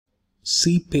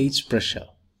Seepage pressure.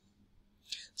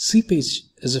 Seepage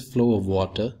is a flow of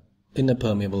water in a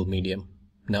permeable medium.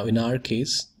 Now in our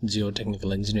case,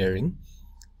 geotechnical engineering,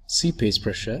 seepage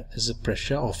pressure is a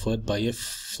pressure offered by a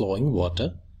flowing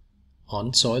water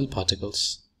on soil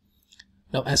particles.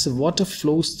 Now as the water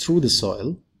flows through the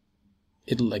soil,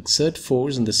 it will exert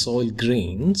force in the soil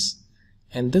grains,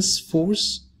 and this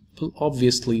force will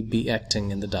obviously be acting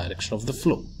in the direction of the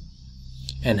flow,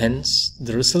 and hence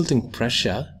the resulting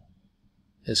pressure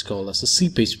is called as a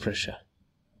seepage pressure.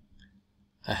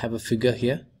 I have a figure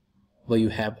here where you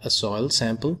have a soil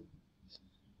sample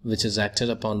which is acted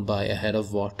upon by a head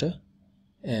of water,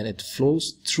 and it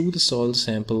flows through the soil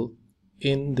sample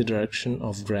in the direction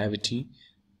of gravity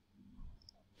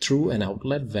through an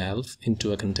outlet valve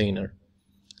into a container.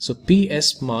 So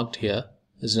PS marked here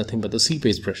is nothing but the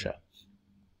seepage pressure.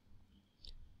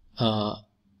 I'm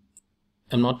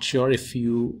not sure if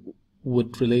you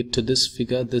would relate to this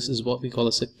figure. This is what we call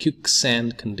as a quick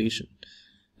sand condition.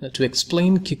 Now, to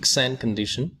explain quick sand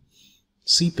condition,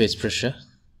 seepage pressure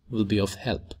will be of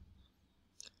help.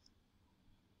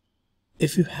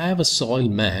 If you have a soil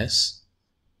mass,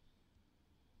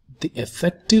 the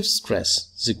effective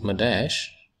stress sigma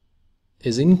dash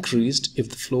is increased if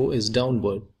the flow is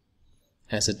downward,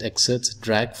 as it exerts a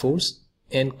drag force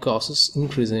and causes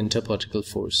increase in interparticle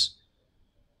force.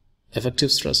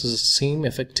 Effective stress is the same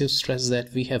effective stress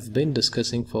that we have been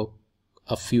discussing for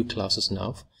a few classes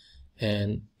now,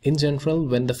 and in general,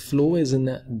 when the flow is in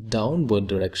a downward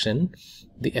direction,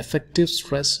 the effective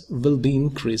stress will be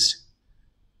increased,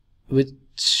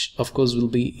 which of course will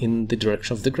be in the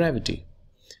direction of the gravity,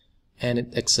 and it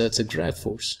exerts a drag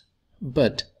force.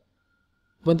 But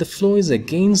when the flow is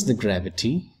against the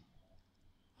gravity,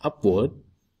 upward,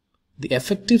 the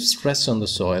effective stress on the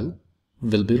soil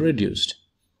will be reduced.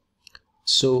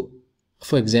 So,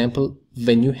 for example,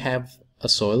 when you have a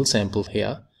soil sample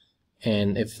here,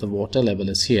 and if the water level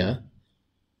is here,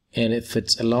 and if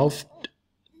it's allowed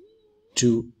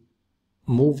to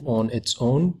move on its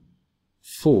own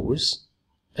force,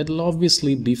 it will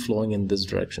obviously be flowing in this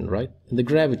direction, right? In the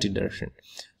gravity direction.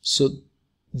 So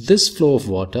this flow of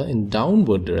water in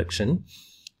downward direction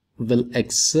will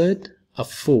exert a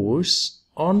force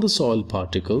on the soil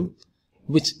particle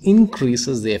which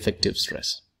increases the effective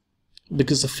stress,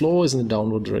 because the flow is in the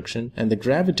downward direction and the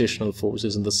gravitational force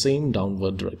is in the same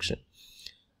downward direction.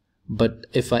 But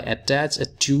if I attach a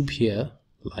tube here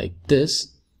like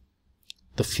this,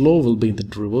 the flow will be in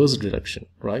the reverse direction,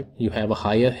 right? You have a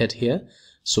higher head here,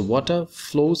 so water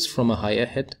flows from a higher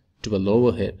head to a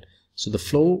lower head, so the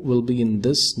flow will be in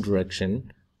this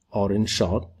direction. Or in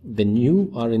short, when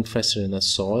you are interested in a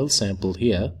soil sample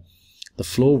here, the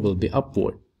flow will be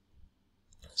upward.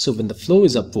 So when the flow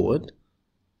is upward,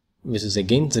 which is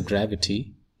against the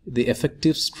gravity, the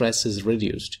effective stress is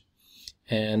reduced,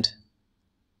 and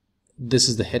this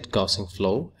is the head causing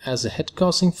flow. As the head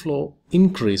causing flow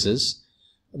increases,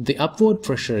 the upward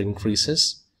pressure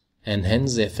increases, and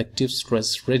hence the effective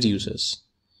stress reduces,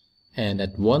 and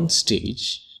at one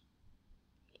stage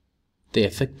the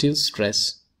effective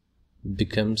stress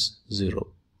becomes zero.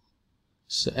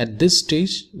 So at this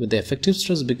stage, when the effective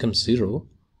stress becomes zero,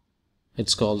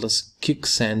 it's called as quick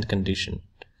sand condition.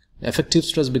 Effective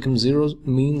stress becomes zero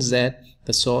means that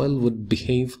the soil would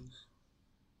behave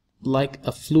like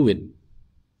a fluid,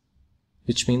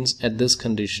 which means at this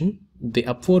condition the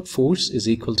upward force is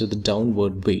equal to the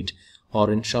downward weight.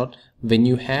 Or in short, when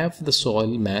you have the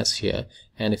soil mass here,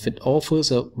 and if it offers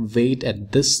a weight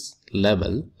at this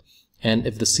level, and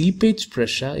if the seepage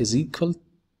pressure is equal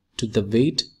to the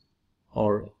weight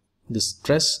or the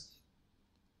stress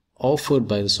offered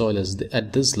by the soil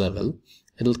at this level,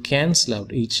 it will cancel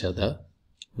out each other,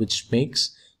 which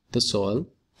makes the soil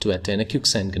to attain a quick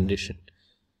sand condition.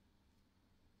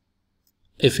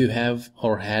 If you have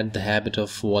or had the habit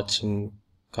of watching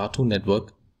Cartoon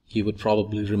Network, you would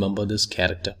probably remember this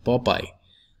character, Popeye.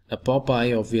 Now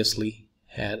Popeye obviously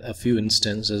had a few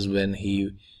instances when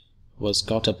he was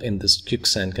caught up in this quick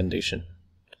sand condition.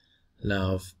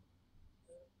 Now,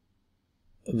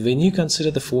 when you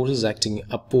consider the forces acting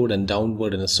upward and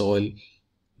downward in a soil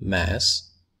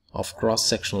mass of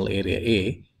cross-sectional area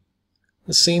A,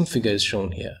 the same figure is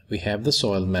shown here. We have the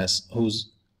soil mass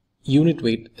whose unit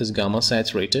weight is gamma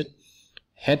saturated,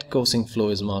 head causing flow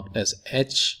is marked as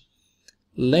H,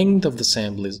 length of the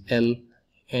sample is L,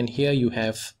 and here you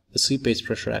have the seepage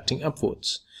pressure acting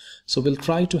upwards. So we'll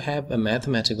try to have a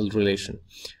mathematical relation.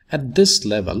 At this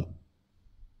level,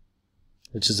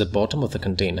 which is the bottom of the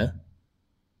container,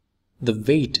 the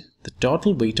weight, the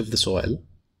total weight of the soil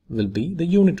will be the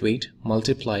unit weight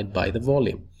multiplied by the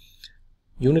volume.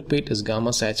 Unit weight is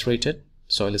gamma saturated,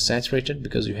 Soil is saturated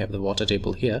because you have the water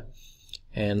table here,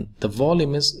 and the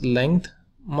volume is length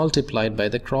multiplied by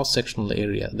the cross-sectional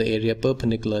area, the area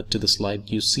perpendicular to the slide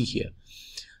you see here.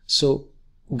 So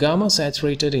gamma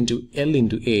saturated into L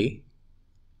into A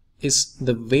is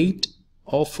the weight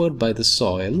offered by the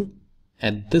soil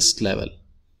at this level.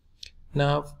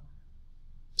 Now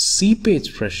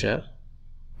seepage pressure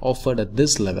offered at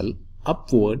this level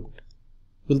upward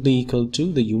will be equal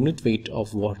to the unit weight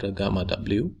of water gamma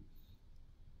W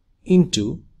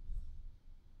into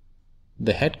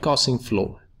the head causing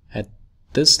flow at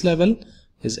this level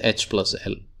is H plus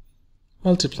L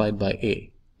multiplied by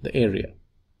A, the area.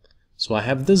 So I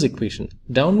have this equation.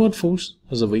 Downward force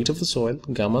is the weight of the soil,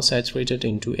 gamma saturated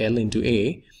into L into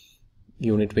A,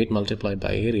 unit weight multiplied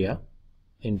by area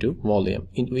into volume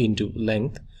into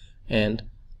length, and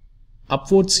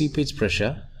upward seepage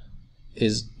pressure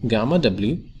is gamma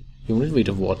W, unit weight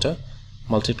of water,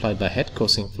 multiplied by head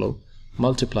causing flow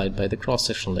multiplied by the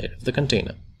cross-sectional area of the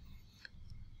container.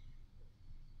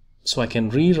 So I can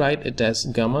rewrite it as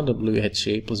gamma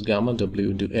WHA plus gamma W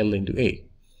into L into A.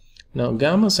 Now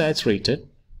gamma saturated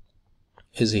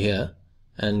is here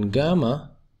and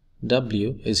gamma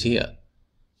W is here.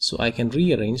 So I can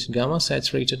rearrange gamma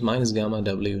saturated minus gamma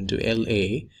W into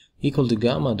LA equal to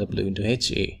gamma W into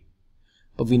HA.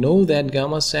 But we know that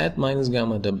gamma sat minus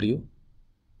gamma W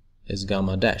is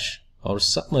gamma dash, or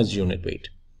submerged unit weight.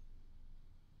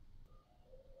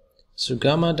 So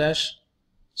gamma dash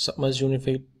submerged unit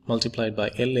weight multiplied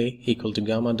by LA equal to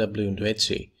gamma W into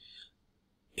HA.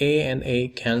 A and A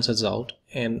cancels out,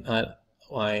 and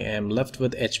I am left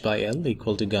with H by L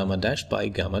equal to gamma dash by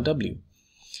gamma W.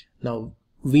 Now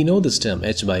we know this term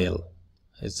H by L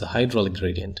is the hydraulic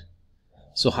gradient.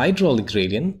 So hydraulic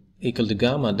gradient equal to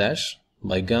gamma dash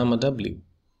by gamma W.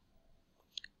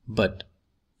 But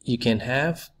you can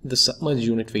have the submerged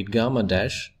unit weight gamma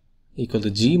dash equal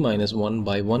to G minus 1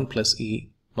 by 1 plus E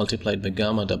multiplied by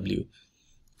gamma W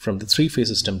from the three-phase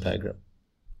system diagram.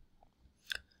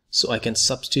 So I can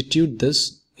substitute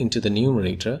this into the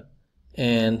numerator,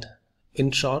 and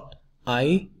in short,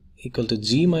 I equal to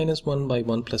G minus 1 by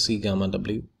 1 plus E gamma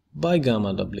W by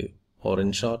gamma W, or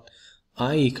in short,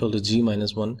 I equal to G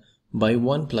minus 1 by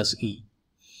 1 plus E.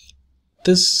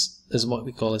 This is what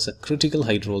we call as a critical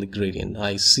hydraulic gradient,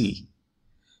 IC.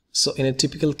 So in a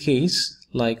typical case,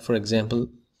 like for example,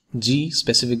 G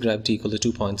specific gravity equal to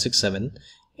 2.67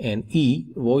 and E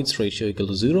voids ratio equal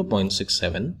to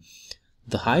 0.67,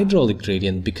 the hydraulic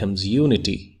gradient becomes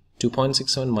unity,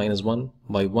 2.67 minus 1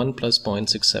 by 1 plus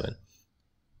 0.67,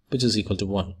 which is equal to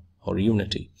 1, or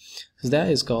unity. So that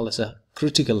is called as a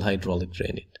critical hydraulic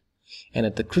gradient. And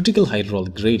at the critical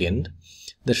hydraulic gradient,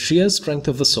 the shear strength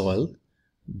of the soil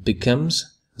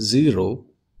becomes 0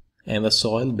 and the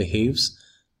soil behaves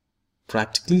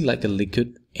practically like a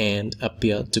liquid and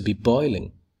appear to be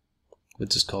boiling,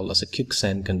 which is called as a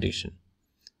quicksand condition.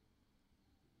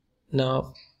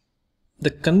 Now, the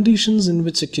conditions in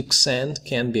which a quicksand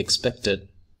can be expected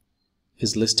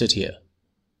is listed here.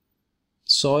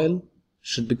 Soil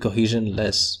should be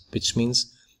cohesionless, which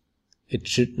means it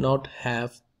should not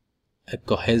have a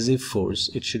cohesive force.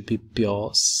 It should be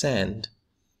pure sand.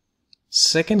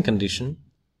 Second condition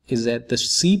is that the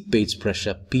seepage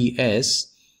pressure PS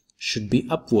should be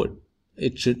upward.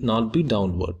 It should not be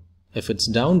downward. If it's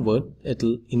downward, it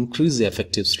will increase the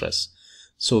effective stress.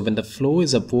 So when the flow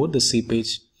is upward, the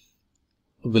seepage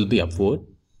will be upward,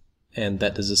 and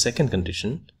that is the second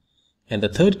condition. And the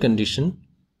third condition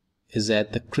is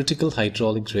that the critical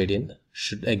hydraulic gradient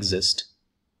should exist.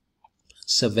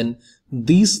 So when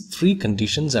these three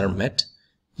conditions are met,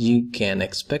 you can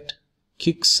expect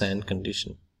quicksand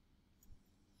condition.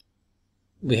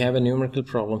 We have a numerical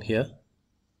problem here.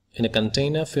 In a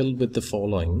container filled with the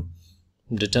following,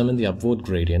 determine the upward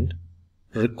gradient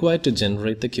required to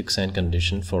generate the quicksand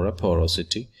condition for a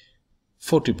porosity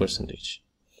 40%.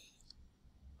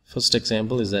 First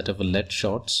example is that of a lead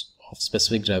shorts of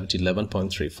specific gravity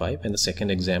 11.35, and the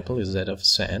second example is that of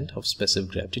sand of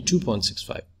specific gravity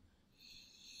 2.65.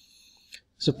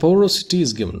 So porosity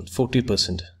is given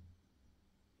 40%.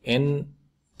 N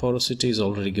porosity is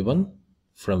already given,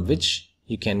 from which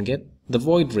you can get the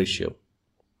void ratio.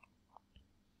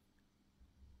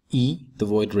 E, the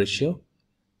void ratio,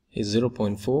 is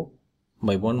 0.4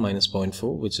 by 1 minus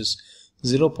 0.4, which is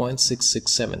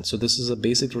 0.667. So this is a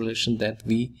basic relation that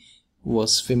we were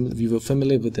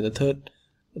familiar with in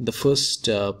the first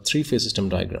three-phase system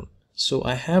diagram. So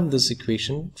I have this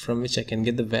equation from which I can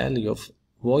get the value of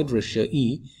void ratio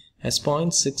E as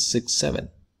 0.667.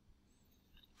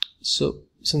 So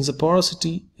since the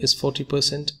porosity is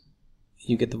 40%,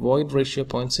 you get the void ratio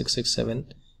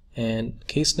 0.667, And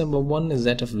case number 1 is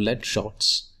that of lead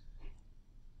shorts.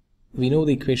 We know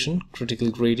the equation,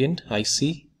 critical gradient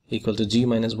IC equal to G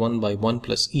minus 1 by 1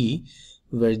 plus E,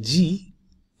 where G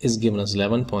is given as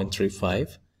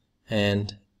 11.35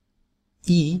 and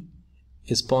E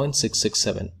is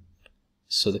 0.667.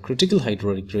 So the critical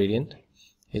hydraulic gradient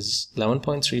is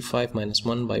 11.35 minus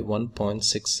 1 by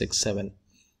 1.667,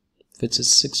 which is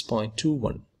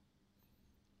 6.21,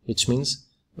 which means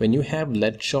when you have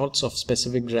lead shorts of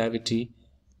specific gravity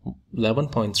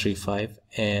 11.35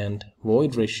 and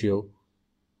void ratio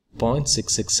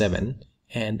 0.667,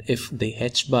 and if the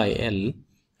H by L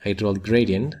hydraulic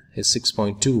gradient is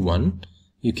 6.21,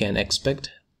 you can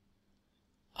expect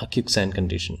a quicksand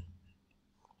condition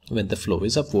when the flow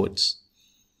is upwards.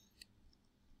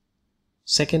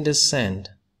 Second is sand.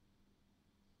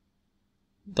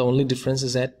 The only difference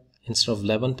is that instead of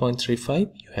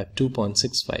 11.35 you have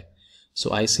 2.65.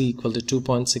 So IC equal to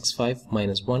 2.65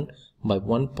 minus 1 by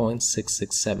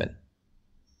 1.667.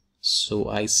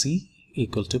 So IC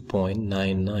equal to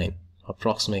 0.99,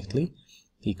 approximately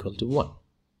equal to 1.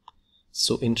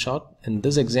 So in short, in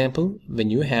this example, when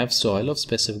you have soil of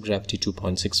specific gravity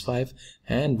 2.65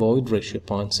 and void ratio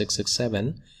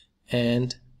 0.667,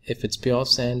 and if it's pure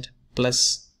sand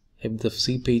plus if the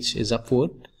seepage is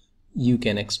upward, you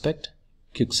can expect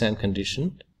quicksand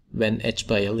condition when H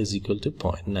by L is equal to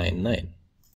 0.99.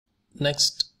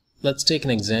 Next, let's take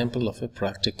an example of a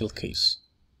practical case.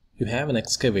 You have an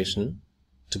excavation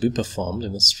to be performed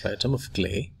in a stratum of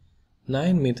clay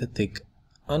 9 meter thick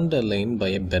underlain by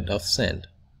a bed of sand.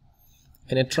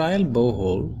 In a trial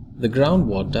borehole, the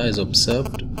groundwater is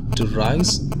observed to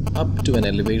rise up to an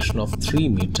elevation of 3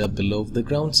 meters below the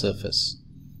ground surface.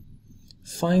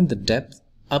 Find the depth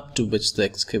up to which the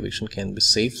excavation can be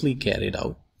safely carried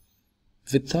out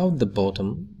without the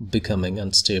bottom becoming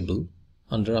unstable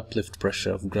under uplift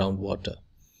pressure of groundwater.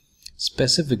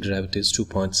 Specific gravity is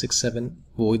 2.67,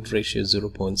 void ratio is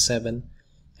 0.7,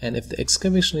 and if the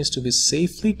excavation is to be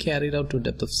safely carried out to a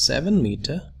depth of 7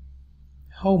 meters,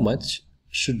 how much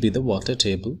should be the water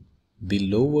table be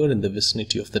lower in the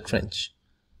vicinity of the trench?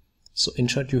 So in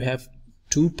short, you have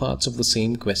two parts of the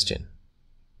same question.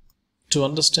 To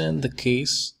understand the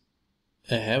case,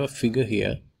 I have a figure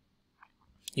here.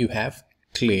 You have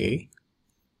clay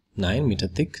 9 meter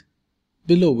thick,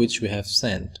 below which we have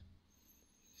sand.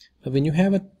 Now when you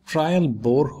have a trial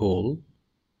borehole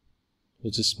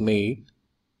which is made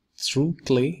through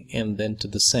clay and then to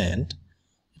the sand,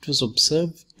 it was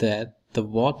observed that the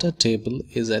water table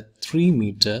is at 3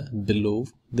 meters below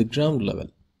the ground level.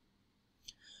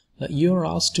 Now you are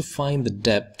asked to find the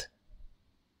depth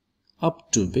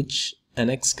up to which an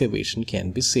excavation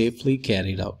can be safely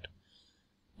carried out.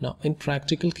 Now in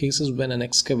practical cases, when an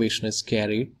excavation is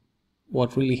carried,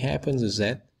 what really happens is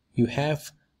that you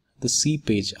have the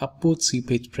seepage, upward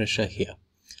seepage pressure here.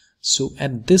 So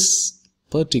at this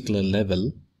particular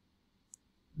level,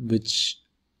 which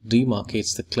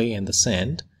demarcates the clay and the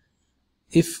sand,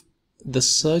 if the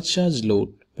surcharge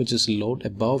load, which is load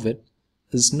above it,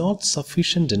 is not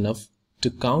sufficient enough to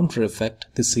counter effect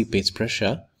the seepage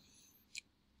pressure,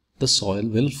 the soil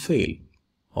will fail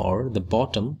or the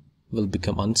bottom will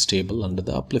become unstable under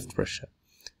the uplift pressure.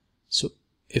 So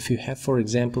if you have, for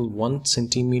example, 1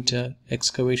 centimeter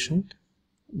excavation,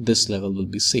 this level will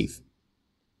be safe.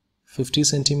 50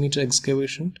 centimeter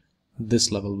excavation,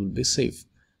 this level will be safe.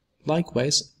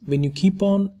 Likewise, when you keep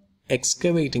on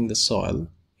excavating the soil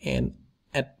and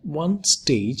at one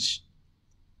stage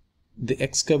the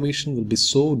excavation will be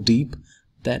so deep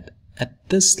that at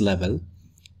this level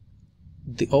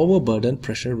the overburden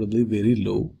pressure will be very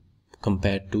low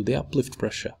compared to the uplift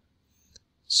pressure.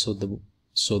 So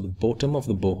the bottom of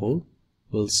the borehole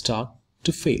will start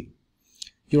to fail.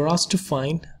 You are asked to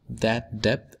find that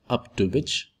depth up to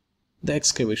which the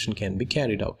excavation can be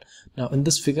carried out. Now in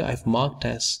this figure I've marked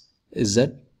as Z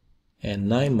and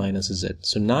 9 minus Z.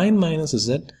 So 9 minus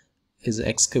Z is the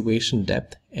excavation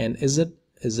depth and Z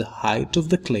is the height of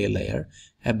the clay layer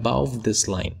above this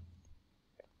line.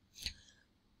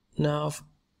 Now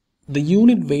the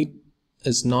unit weight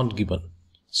is not given,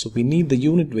 so we need the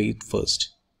unit weight first.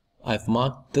 I've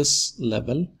marked this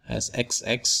level as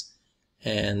XX,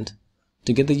 and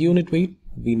to get the unit weight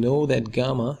we know that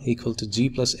gamma equal to G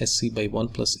plus SC by 1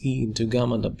 plus E into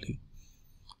gamma W,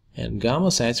 and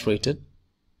gamma saturated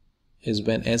is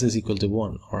when S is equal to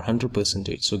 1 or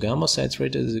 100%. So gamma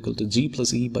saturated is equal to G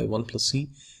plus E by 1 plus E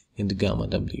into gamma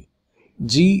W.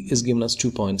 G is given as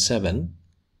 2.7,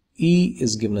 E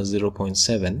is given as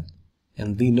 0.7,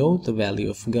 and we know the value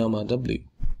of gamma W,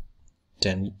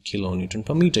 10 kilonewton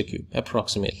per meter cube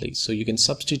approximately. So you can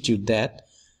substitute that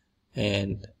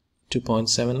and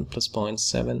 2.7 plus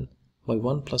 0.7 by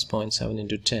 1 plus 0.7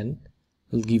 into 10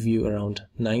 will give you around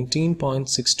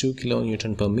 19.62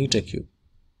 kilonewton per meter cube.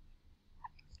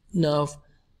 Now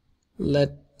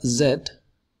let Z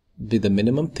be the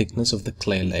minimum thickness of the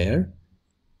clay layer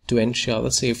to ensure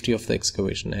the safety of the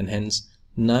excavation, and hence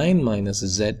 9 minus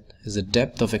Z is the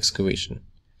depth of excavation.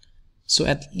 So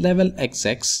at level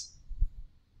XX,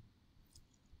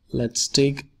 let's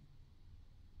take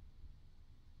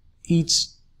each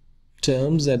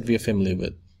terms that we are familiar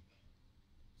with.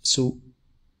 So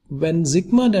when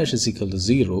sigma dash is equal to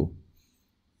 0,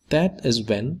 that is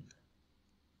when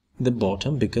the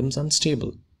bottom becomes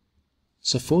unstable.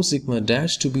 So for sigma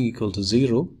dash to be equal to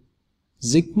 0,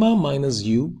 sigma minus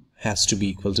u has to be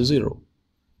equal to 0,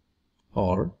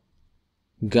 or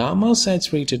gamma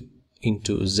saturated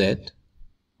into Z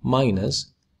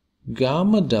minus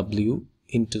gamma w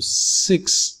into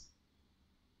 6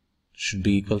 should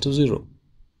be equal to 0,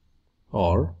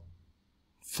 or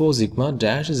for sigma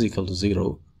dash is equal to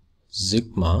 0,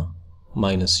 sigma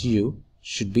minus u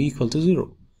should be equal to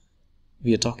 0.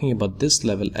 We are talking about this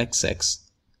level XX,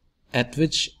 at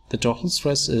which the total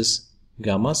stress is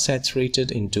gamma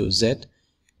saturated into Z,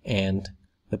 and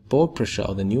the pore pressure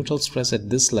or the neutral stress at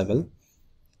this level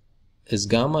is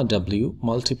gamma w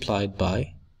multiplied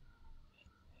by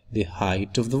the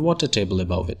height of the water table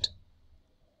above it,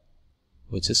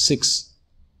 which is 6.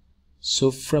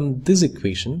 So from this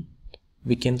equation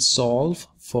we can solve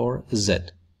for Z.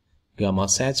 Gamma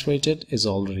saturated is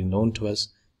already known to us,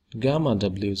 gamma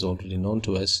w is already known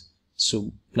to us,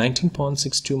 so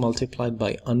 19.62 multiplied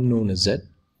by unknown Z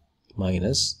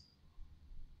minus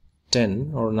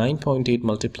 10 or 9.8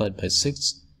 multiplied by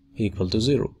 6 equal to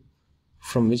 0,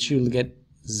 from which you will get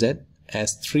Z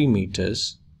as 3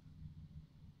 meters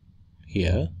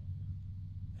here,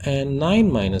 and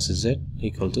 9 minus Z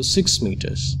equal to 6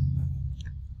 meters.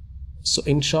 So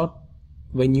in short,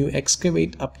 when you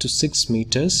excavate up to 6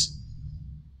 meters,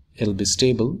 it'll be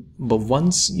stable, but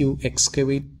once you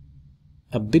excavate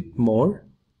a bit more,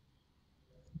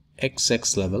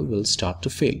 XX level will start to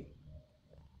fail.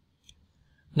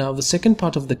 Now the second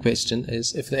part of the question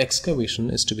is, if the excavation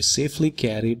is to be safely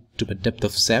carried to a depth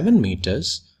of 7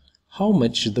 meters, how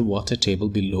much should the water table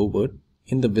be lowered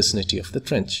in the vicinity of the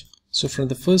trench? So from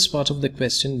the first part of the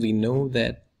question, we know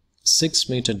that 6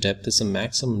 meter depth is the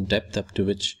maximum depth up to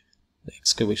which the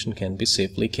excavation can be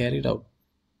safely carried out,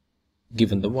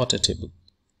 given the water table.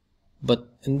 But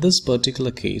in this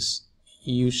particular case,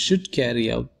 you should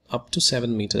carry out up to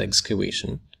 7 meter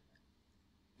excavation.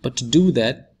 But to do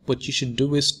that, what you should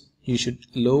do is you should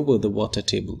lower the water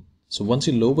table. So once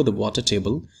you lower the water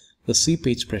table, the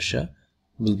seepage pressure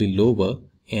will be lower,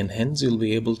 and hence you'll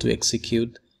be able to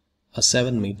execute a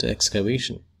 7 meter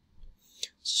excavation.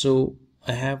 So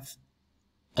I have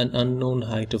an unknown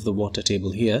height of the water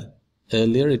table here.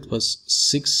 Earlier it was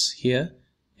 6 here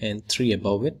and 3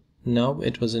 above it. Now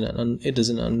it is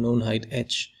an unknown height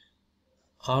h.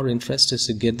 Our interest is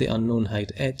to get the unknown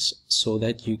height h so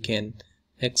that you can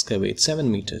excavate 7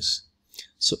 meters.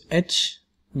 So h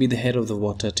be the head of the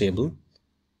water table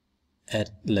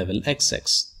at level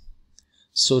XX.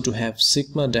 So to have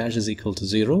sigma dash is equal to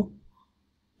 0,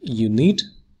 you need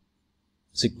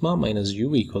sigma minus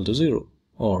u equal to 0,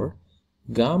 or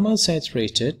gamma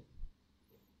saturated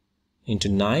into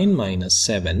 9 minus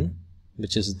 7,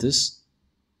 which is this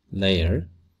layer,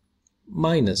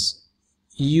 minus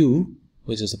u,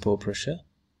 which is the pore pressure,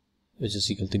 which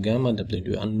is equal to gamma w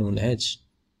into unknown h,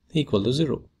 equal to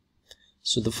 0.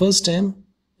 So the first term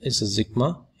is a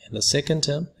sigma and the second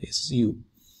term is u.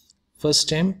 First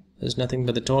term is nothing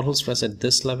but the total stress at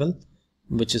this level,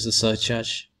 which is a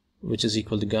surcharge, which is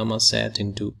equal to gamma sat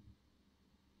into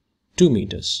 2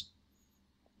 meters,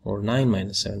 or 9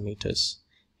 minus 7 meters.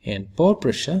 And pore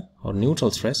pressure or neutral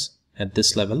stress at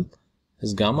this level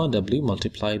is gamma w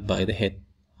multiplied by the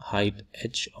height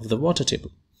h of the water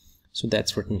table. So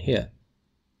that's written here.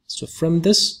 So from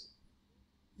this,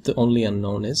 the only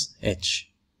unknown is h,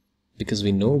 because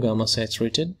we know gamma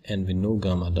saturated and we know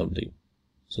gamma w.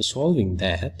 So solving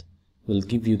that will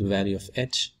give you the value of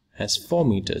h as 4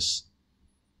 meters.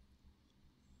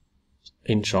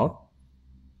 In short,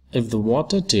 if the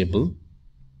water table,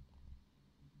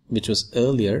 which was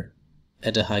earlier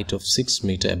at a height of 6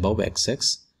 meter above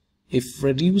XX, if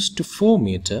reduced to 4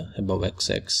 meter above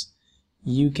XX,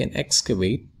 you can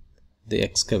excavate the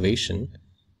excavation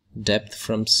depth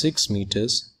from 6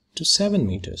 meters to 7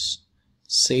 meters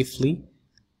safely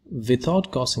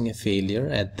without causing a failure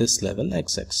at this level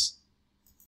XX.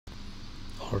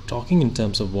 Or talking in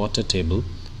terms of water table,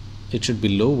 it should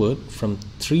be lowered from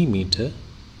 3 meter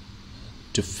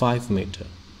to 5 meter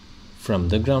from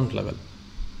the ground level.